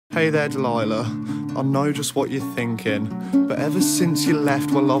Hey there, Delilah. I know just what you're thinking, but ever since you left,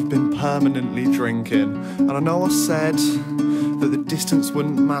 well, I've been permanently drinking. And I know I said that the distance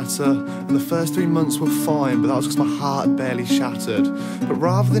wouldn't matter, and the first 3 months were fine, but that was because my heart had barely shattered. But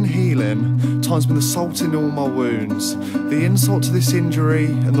rather than healing, time's been the salt in all my wounds, the insult to this injury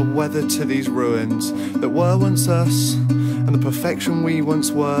and the weather to these ruins that were once us, and the perfection we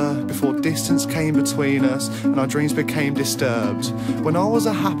once were, before distance came between us and our dreams became disturbed. When I was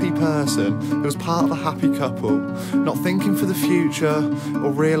a happy person, it was part of a happy couple, not thinking for the future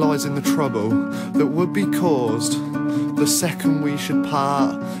or realising the trouble that would be caused the second we should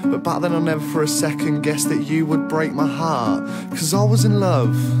part. But back then I never for a second guessed that you would break my heart, 'cause I was in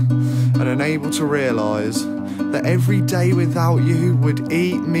love and unable to realise that every day without you would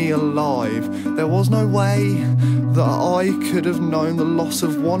eat me alive. There was no way that I could have known the loss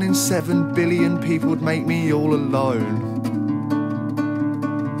of 1 in 7 billion people would make me all alone.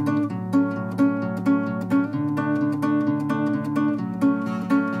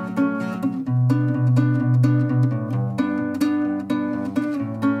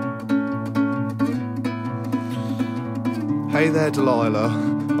 Hey there, Delilah.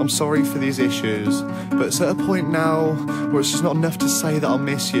 I'm sorry for these issues, but it's at a point now where it's just not enough to say that I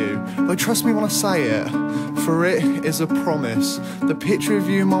miss you. Though trust me when I say it, for it is a promise. The picture of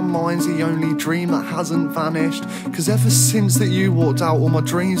you in my mind's the only dream that hasn't vanished, 'cause ever since that you walked out, all my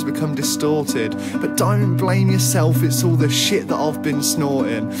dreams become distorted. But don't blame yourself, it's all the shit that I've been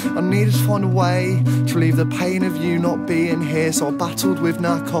snorting. I needed to find a way to relieve the pain of you not being here, so I battled with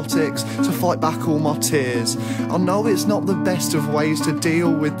narcotics to fight back all my tears. I know it's not the best of ways to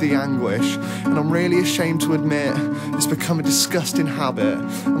deal with the anguish, and I'm really ashamed to admit it's become a disgusting habit.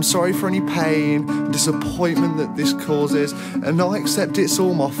 I'm sorry for any pain and disappointment that this causes, and I accept it's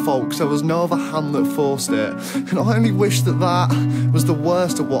all my fault, 'cause there was no other hand that forced it. And I only wish that that was the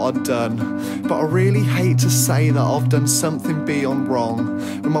worst of what I'd done, but I really hate to say that I've done something beyond wrong.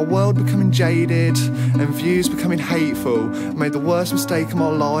 With my world becoming jaded and views becoming hateful, I made the worst mistake of my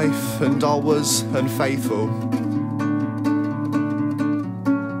life, and I was unfaithful.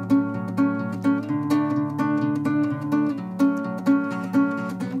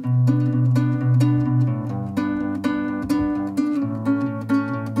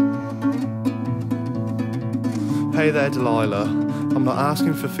 Hey there, Delilah. I'm not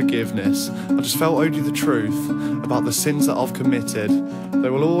asking for forgiveness. I just felt I owed you the truth about the sins that I've committed. They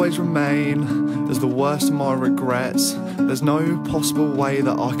will always remain as the worst of my regrets. There's no possible way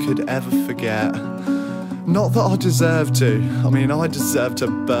that I could ever forget. Not that I deserve to. I deserve to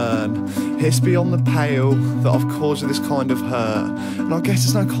burn. It's beyond the pale that I've caused you this kind of hurt. And I guess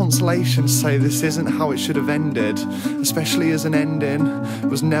it's no consolation to say this isn't how it should have ended, especially as an ending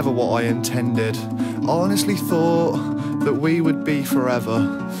was never what I intended. I honestly thought that we would be forever.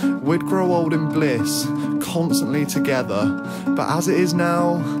 We'd grow old in bliss, constantly together. But as it is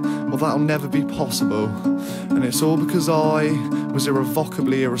now, well, that'll never be possible. And it's all because I was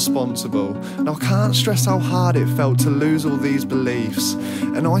irrevocably irresponsible. And I can't stress how hard it felt to lose all these beliefs.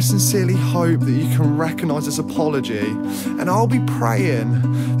 And I sincerely hope that you can recognise this apology. And I'll be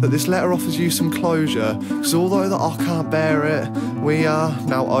praying that this letter offers you some closure, because although that I can't bear it, we are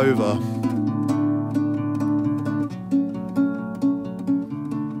now over.